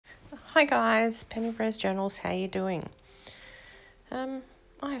Hi guys, Penny Rose Journals, how you doing? I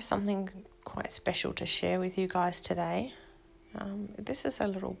have something quite special to share with you guys today. This is a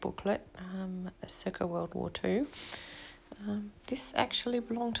little booklet, circa World War II. This actually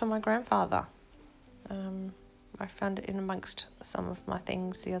belonged to my grandfather. I found it in amongst some of my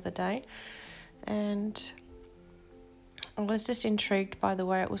things the other day, and I was just intrigued by the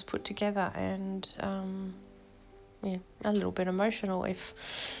way it was put together, and a little bit emotional if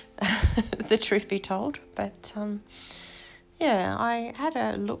the truth be told. But I had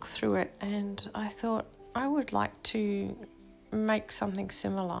a look through it and I thought I would like to make something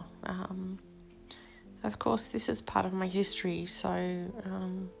similar. Of course, this is part of my history, so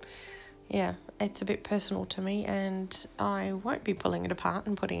it's a bit personal to me, and I won't be pulling it apart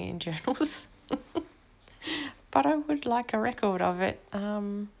and putting it in journals. But I would like a record of it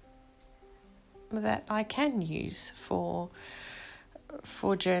that I can use for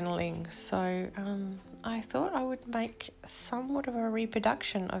journaling. So I thought I would make somewhat of a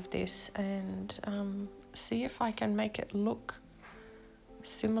reproduction of this and see if I can make it look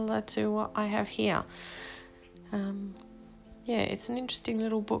similar to what I have here. It's an interesting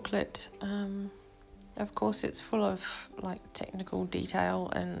little booklet. Of course, it's full of like technical detail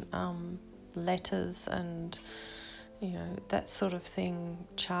and letters and that sort of thing,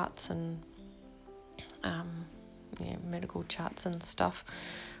 charts and medical charts and stuff,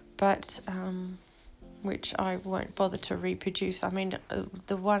 but which I won't bother to reproduce. I mean,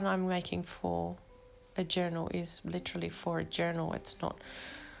 the one I'm making for a journal is literally for a journal. It's not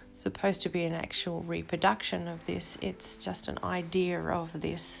supposed to be an actual reproduction of this. It's just an idea of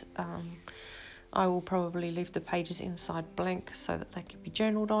this. I will probably leave the pages inside blank so that they can be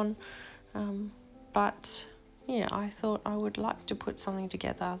journaled on. But I thought I would like to put something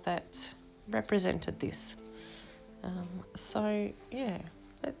together that represented this.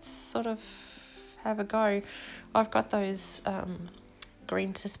 Let's sort of have a go. I've got those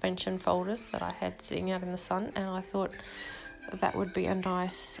green suspension folders that I had sitting out in the sun, and I thought that would be a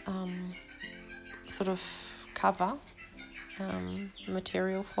nice sort of cover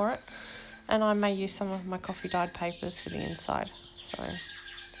material for it. And I may use some of my coffee dyed papers for the inside. So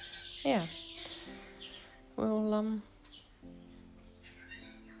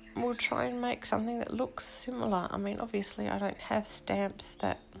we'll try and make something that looks similar. I mean, obviously I don't have stamps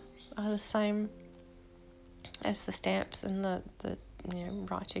that are the same as the stamps and the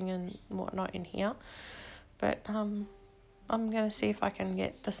writing and whatnot in here, but I'm going to see if I can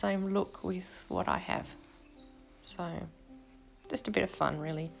get the same look with what I have. So just a bit of fun,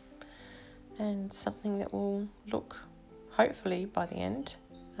 really, and something that will look, hopefully by the end,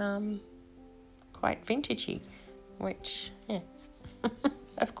 quite vintagey, which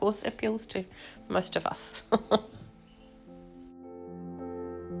of course appeals to most of us.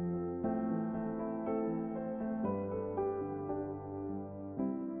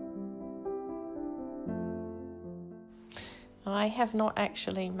 I have not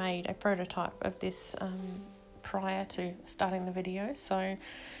actually made a prototype of this prior to starting the video, so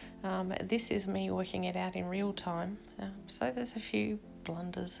this is me working it out in real time. So there's a few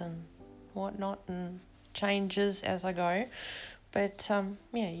blunders and whatnot and changes as I go, but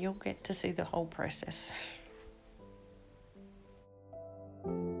you'll get to see the whole process.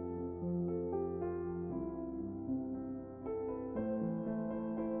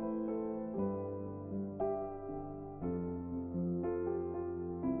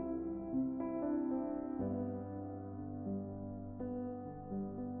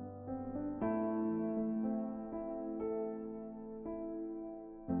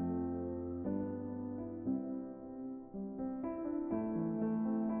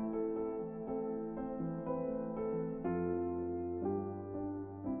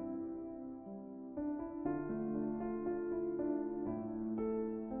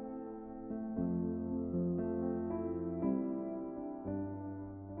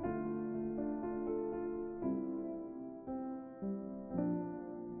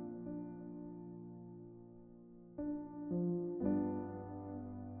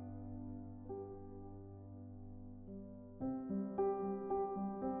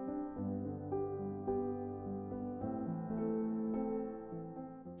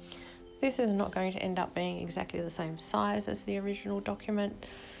 This is not going to end up being exactly the same size as the original document.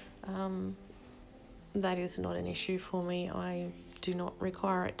 That is not an issue for me. I do not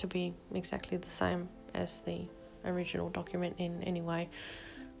require it to be exactly the same as the original document in any way.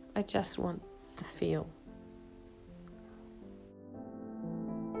 I just want the feel.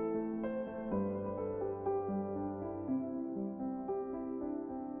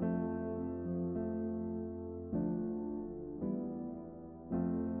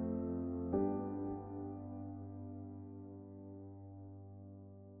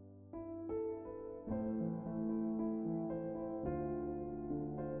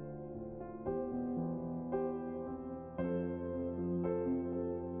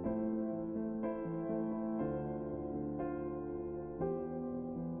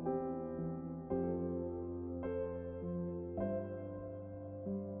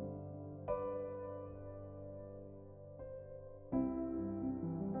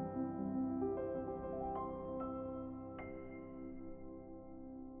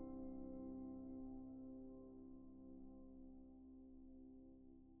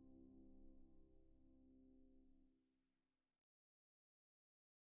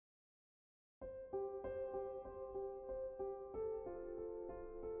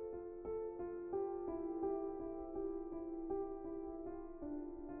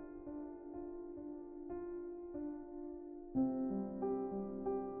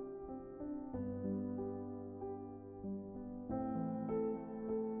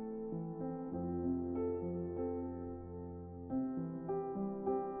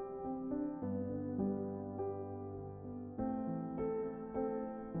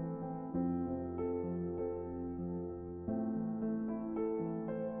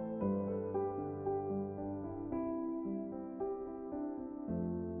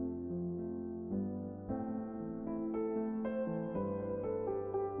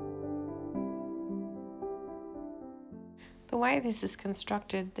 The way this is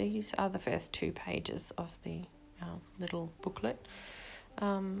constructed, these are the first 2 pages of the little booklet.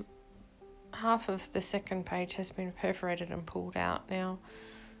 Half of the second page has been perforated and pulled out. Now,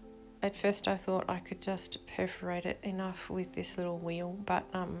 at first I thought I could just perforate it enough with this little wheel, but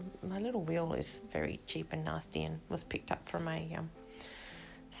my little wheel is very cheap and nasty and was picked up from a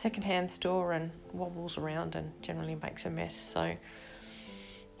secondhand store and wobbles around and generally makes a mess. So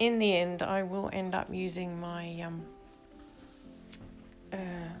in the end, I will end up using my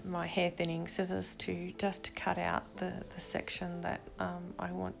my hair thinning scissors to just cut out the section that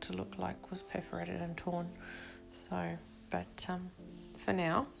I want to look like was perforated and torn. So, but for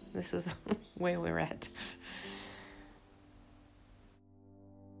now, this is where we're at.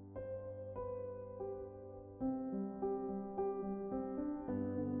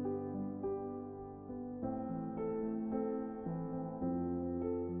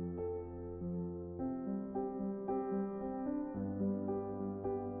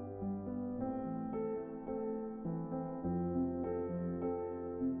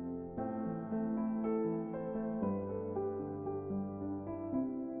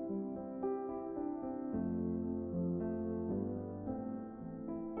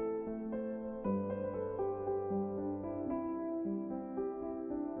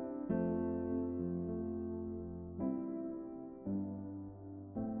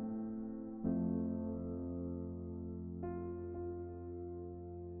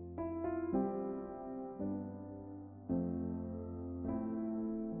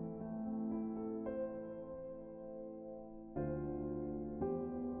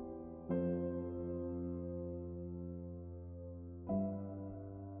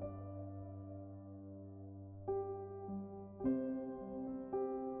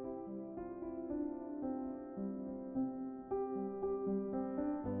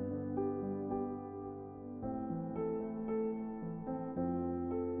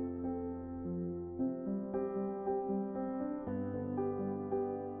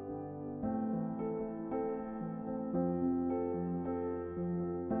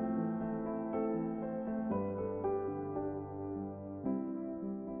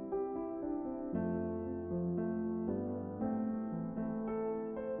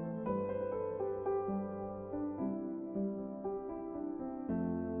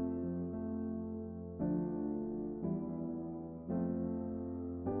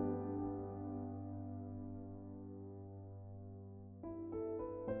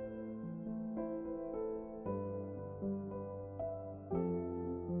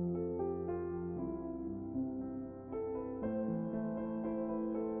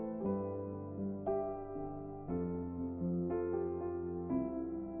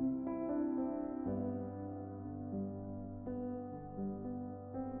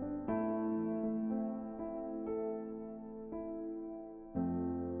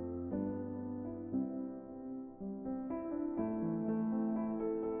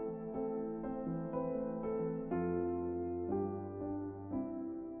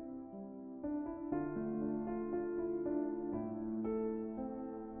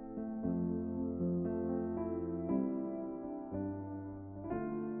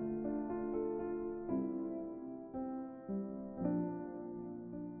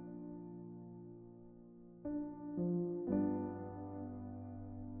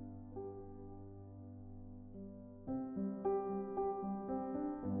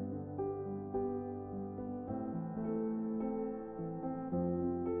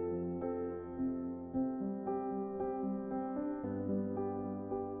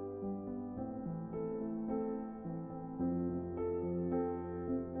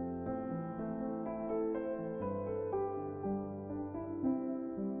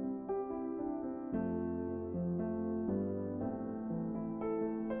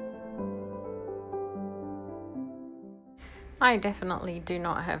 I definitely do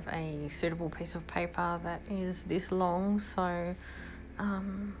not have a suitable piece of paper that is this long, so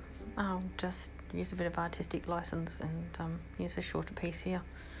I'll just use a bit of artistic license and use a shorter piece here.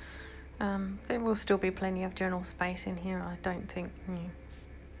 There will still be plenty of journal space in here. I don't think,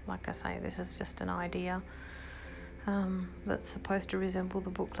 like I say, this is just an idea that's supposed to resemble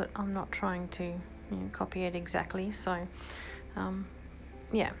the booklet. I'm not trying to copy it exactly, so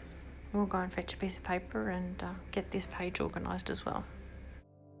yeah. We'll go and fetch a piece of paper and get this page organised as well.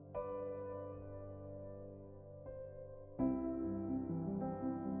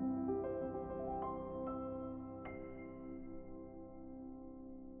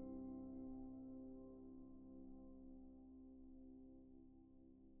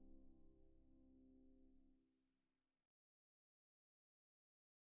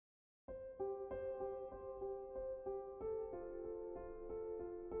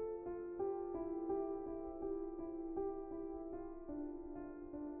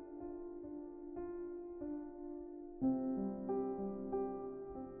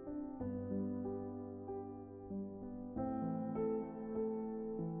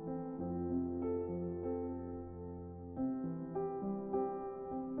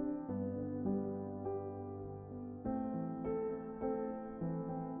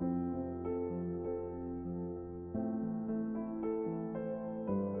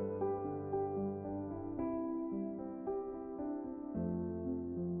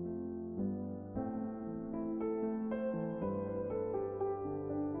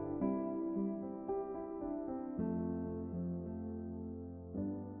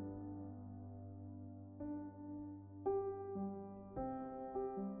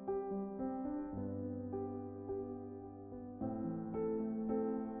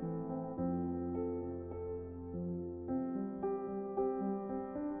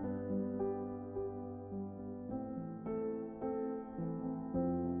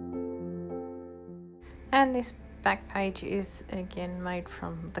 And this back page is again made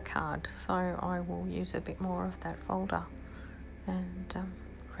from the card, so I will use a bit more of that folder and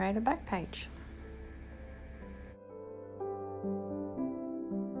create a back page.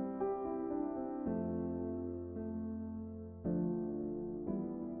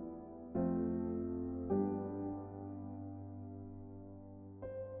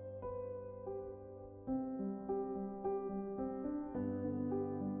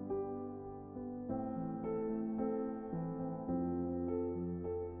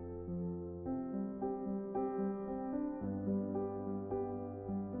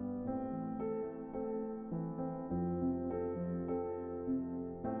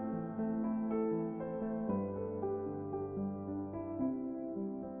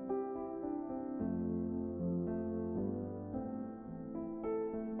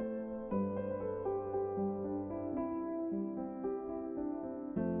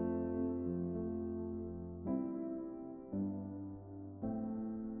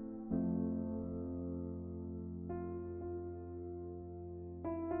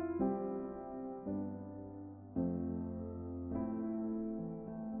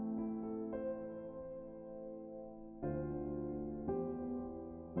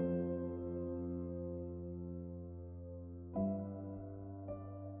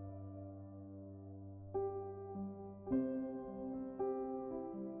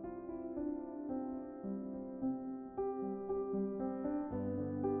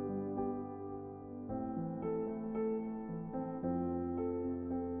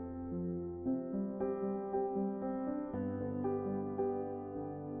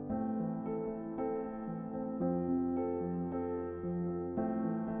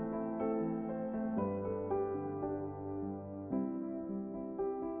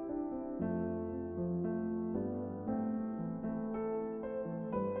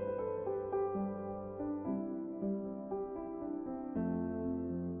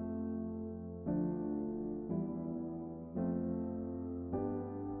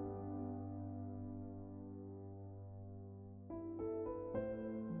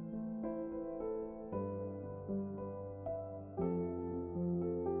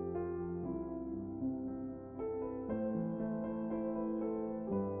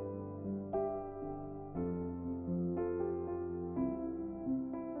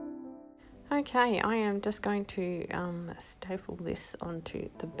 Okay, I am just going to staple this onto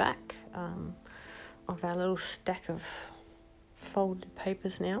the back of our little stack of folded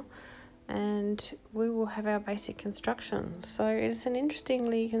papers now, and we will have our basic construction. So it's an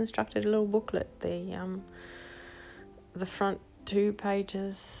interestingly constructed little booklet. The front 2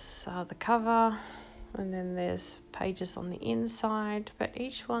 pages are the cover, and then there's pages on the inside, but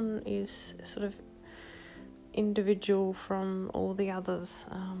each one is sort of individual from all the others.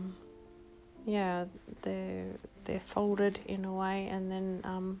 Yeah, they're folded in a way and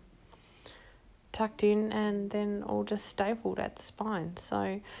then tucked in and then all just stapled at the spine.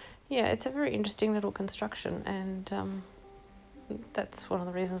 So yeah, it's a very interesting little construction, and that's one of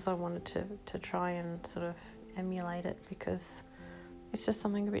the reasons I wanted to try and sort of emulate it, because it's just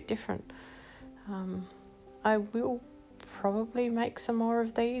something a bit different. I will probably make some more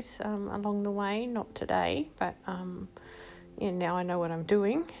of these along the way, not today, but yeah, now I know what I'm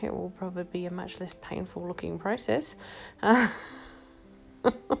doing. It will probably be a much less painful looking process. I'm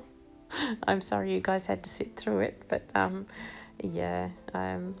sorry you guys had to sit through it, but yeah,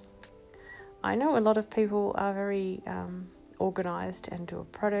 I know a lot of people are very organised and do a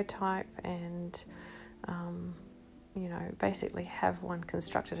prototype and you know, basically have one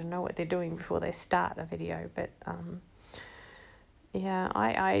constructed and know what they're doing before they start a video. But yeah,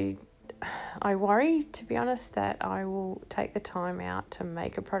 I worry, to be honest, that I will take the time out to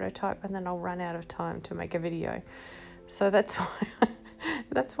make a prototype and then I'll run out of time to make a video. So that's why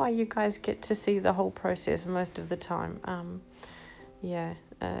that's why you guys get to see the whole process most of the time. Yeah,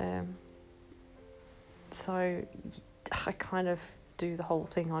 so I kind of do the whole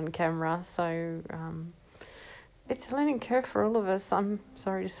thing on camera. So it's a learning curve for all of us, I'm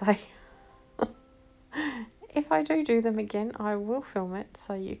sorry to say. If I do them again, I will film it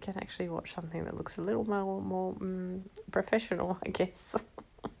so you can actually watch something that looks a little more professional, I guess.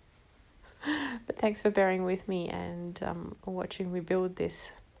 But thanks for bearing with me and watching me build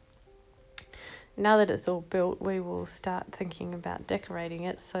this. Now that it's all built, we will start thinking about decorating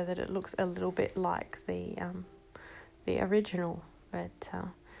it so that it looks a little bit like the original. But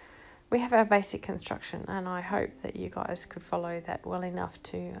we have our basic construction, and I hope that you guys could follow that well enough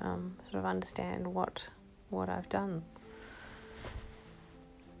to sort of understand what I've done.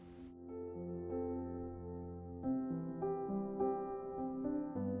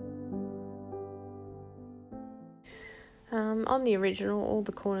 on the original, all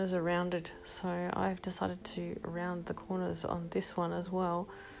the corners are rounded, so I've decided to round the corners on this one as well.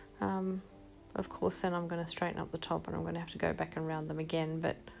 Of course, then I'm going to straighten up the top and I'm going to have to go back and round them again,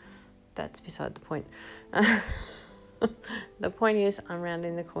 but that's beside the point. The point is I'm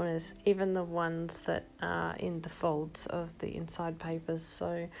rounding the corners, even the ones that are in the folds of the inside papers.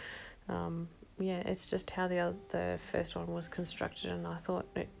 So yeah, it's just how the first one was constructed, and I thought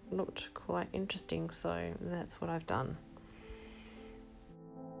it looked quite interesting, so that's what I've done.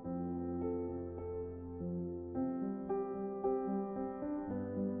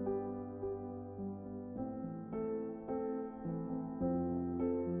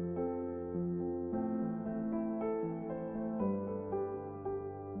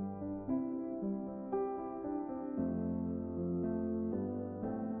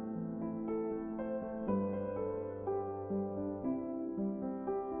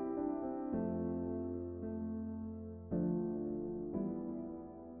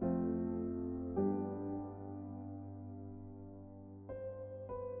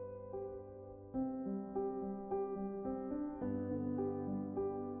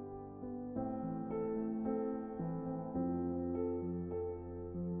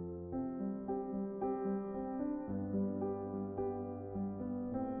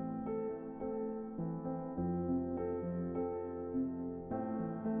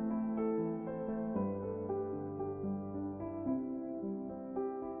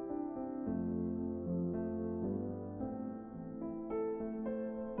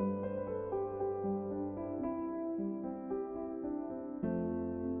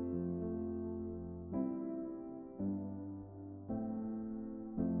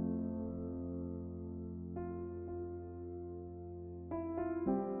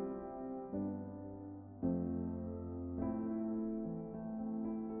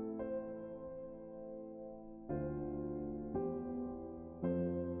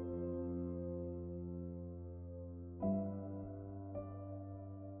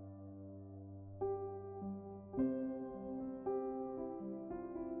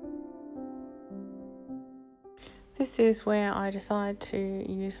 This is where I decide to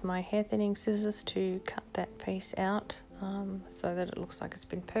use my hair thinning scissors to cut that piece out so that it looks like it's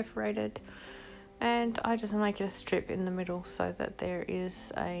been perforated, and I just make it a strip in the middle so that there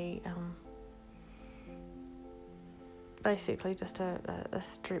is a basically just a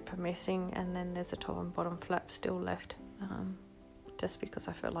strip missing, and then there's a top and bottom flap still left, just because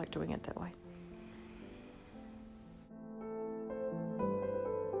I felt like doing it that way.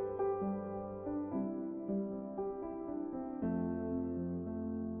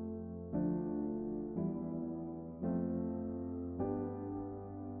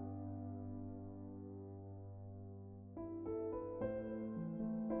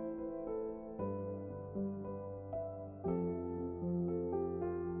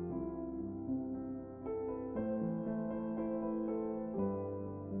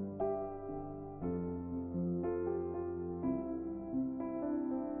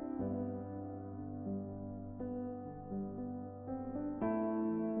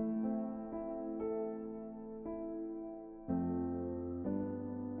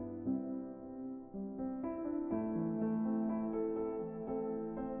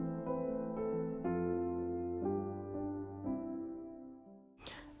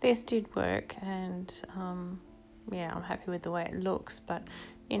 This did work, and yeah, I'm happy with the way it looks, but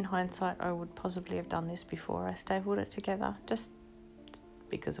in hindsight I would possibly have done this before I stapled it together, just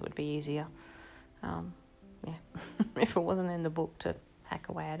because it would be easier. Yeah, if it wasn't in the book to hack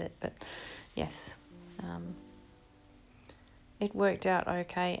away at it, but yes, it worked out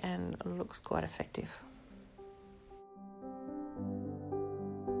okay and looks quite effective.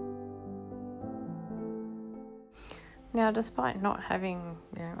 Now, despite not having,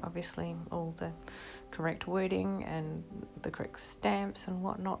 obviously all the correct wording and the correct stamps and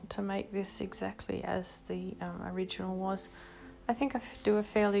whatnot to make this exactly as the original was, I think I do a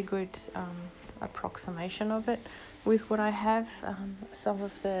fairly good approximation of it with what I have. Some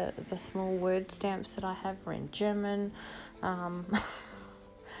of the small word stamps that I have are in German.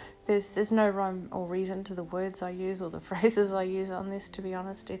 There's no rhyme or reason to the words I use or the phrases I use on this, to be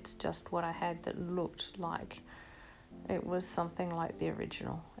honest. It's just what I had that looked like it was something like the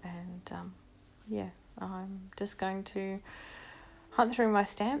original, and yeah, I'm just going to hunt through my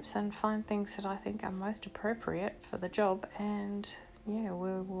stamps and find things that I think are most appropriate for the job, and yeah, we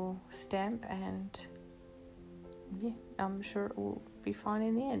will stamp, and yeah, I'm sure it will be fine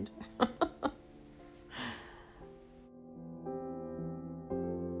in the end.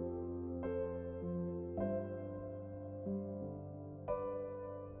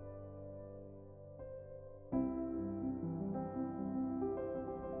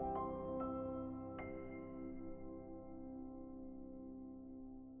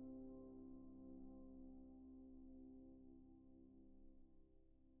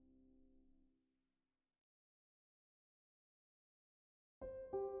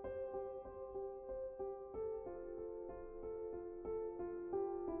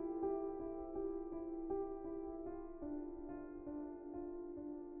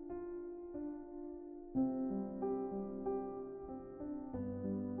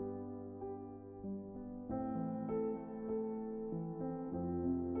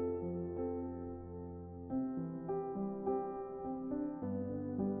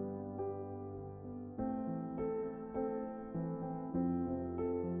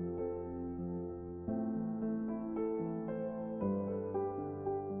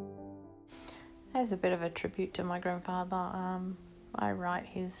 As a bit of a tribute to my grandfather, I write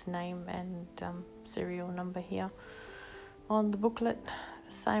his name and serial number here on the booklet,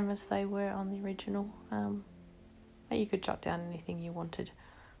 the same as they were on the original. But you could jot down anything you wanted.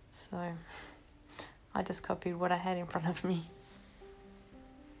 So I just copied what I had in front of me.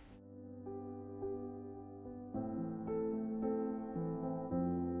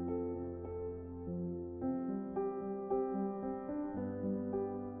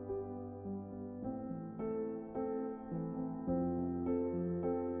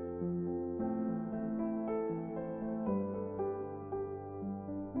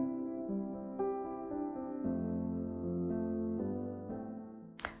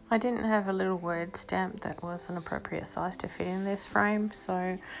 I didn't have a little word stamp that was an appropriate size to fit in this frame,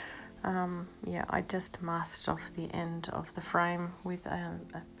 so yeah, I just masked off the end of the frame with a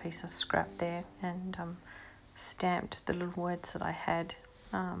piece of scrap there and stamped the little words that I had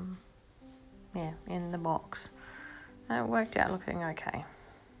yeah, in the box. It worked out looking okay.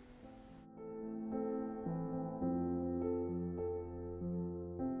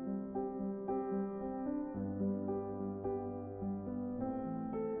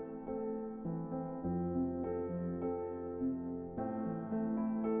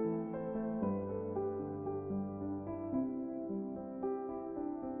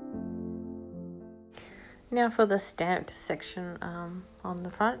 Now for the stamped section on the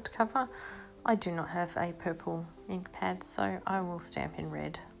front cover, I do not have a purple ink pad, so I will stamp in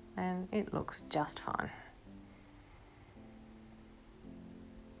red, and it looks just fine.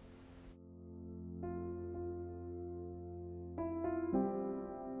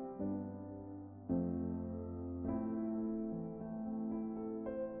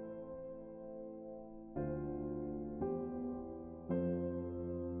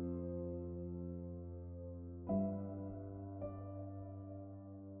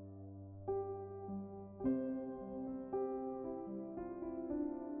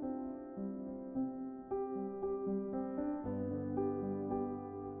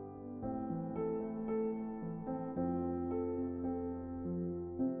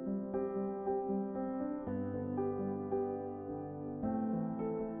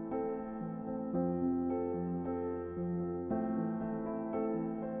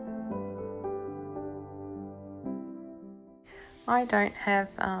 I don't have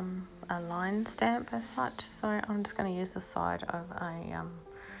a line stamp as such, so I'm just going to use the side of a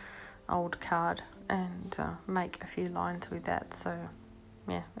old card and make a few lines with that, so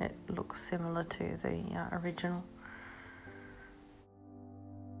yeah, it looks similar to the original.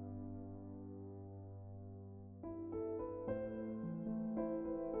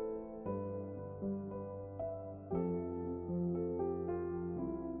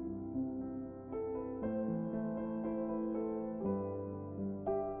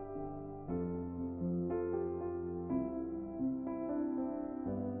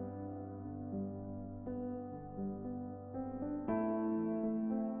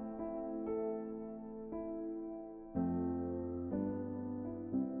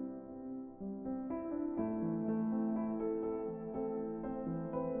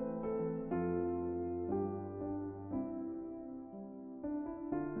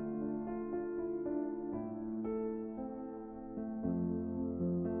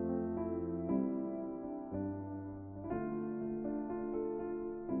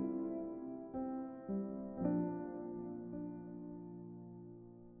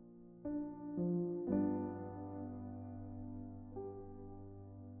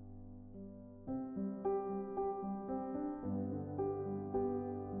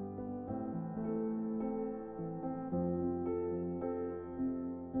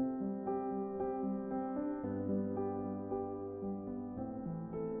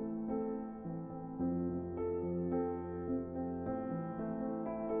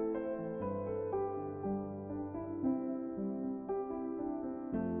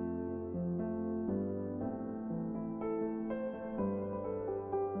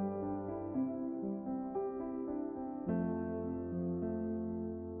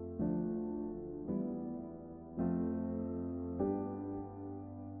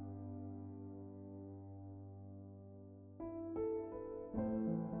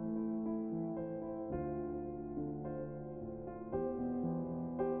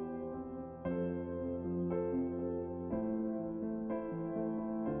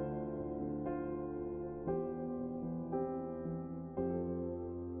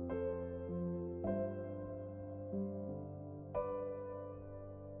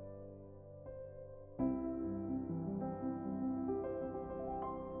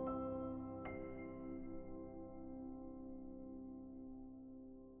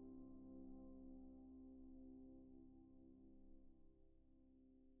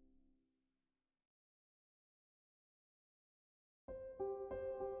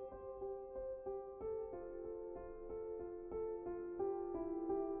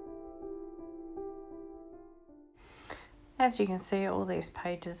 As you can see, all these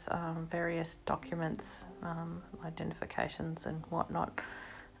pages are various documents, identifications and whatnot.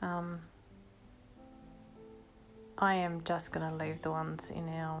 I am just going to leave the ones in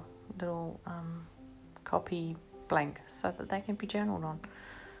our little copy blank so that they can be journaled on.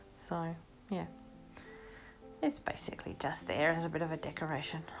 So, yeah. It's basically just there as a bit of a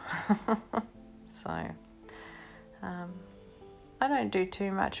decoration. So, I don't do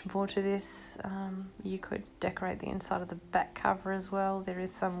too much more to this. You could decorate the inside of the back cover as well. There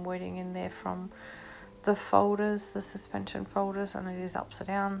is some wording in there from the folders, the suspension folders, and it is upside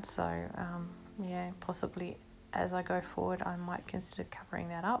down. So, yeah, possibly as I go forward, I might consider covering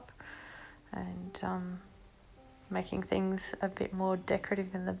that up and making things a bit more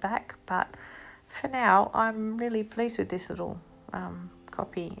decorative in the back. But for now, I'm really pleased with this little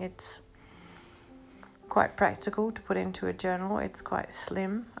copy. It's quite practical to put into a journal. It's quite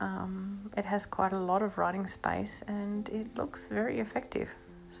slim. It has quite a lot of writing space and it looks very effective.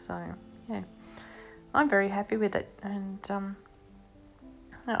 So, yeah, I'm very happy with it. And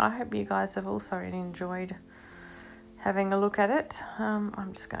I hope you guys have also enjoyed having a look at it.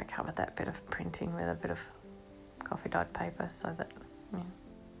 I'm just going to cover that bit of printing with a bit of coffee dyed paper so that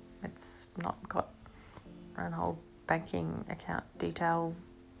it's not got an old banking account detail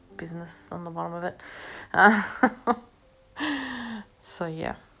business on the bottom of it. So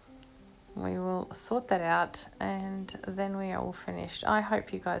yeah, we will sort that out and then we are all finished. I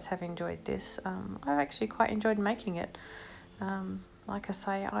hope you guys have enjoyed this. I've actually quite enjoyed making it. Like I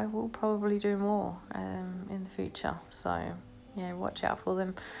say, I will probably do more in the future, so yeah, watch out for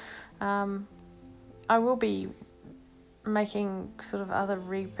them. I will be making sort of other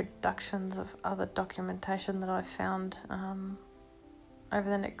reproductions of other documentation that I've found over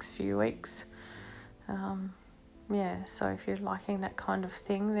the next few weeks. Yeah, so if you're liking that kind of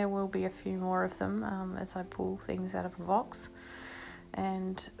thing, there will be a few more of them as I pull things out of a box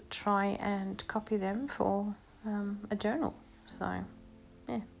and try and copy them for a journal. So,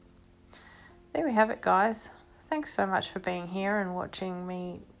 yeah. There we have it, guys. Thanks so much for being here and watching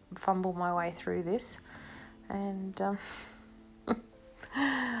me fumble my way through this. And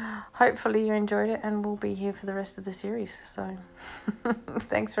hopefully you enjoyed it and we'll be here for the rest of the series. So,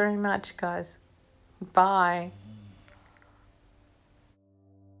 thanks very much, guys. Bye.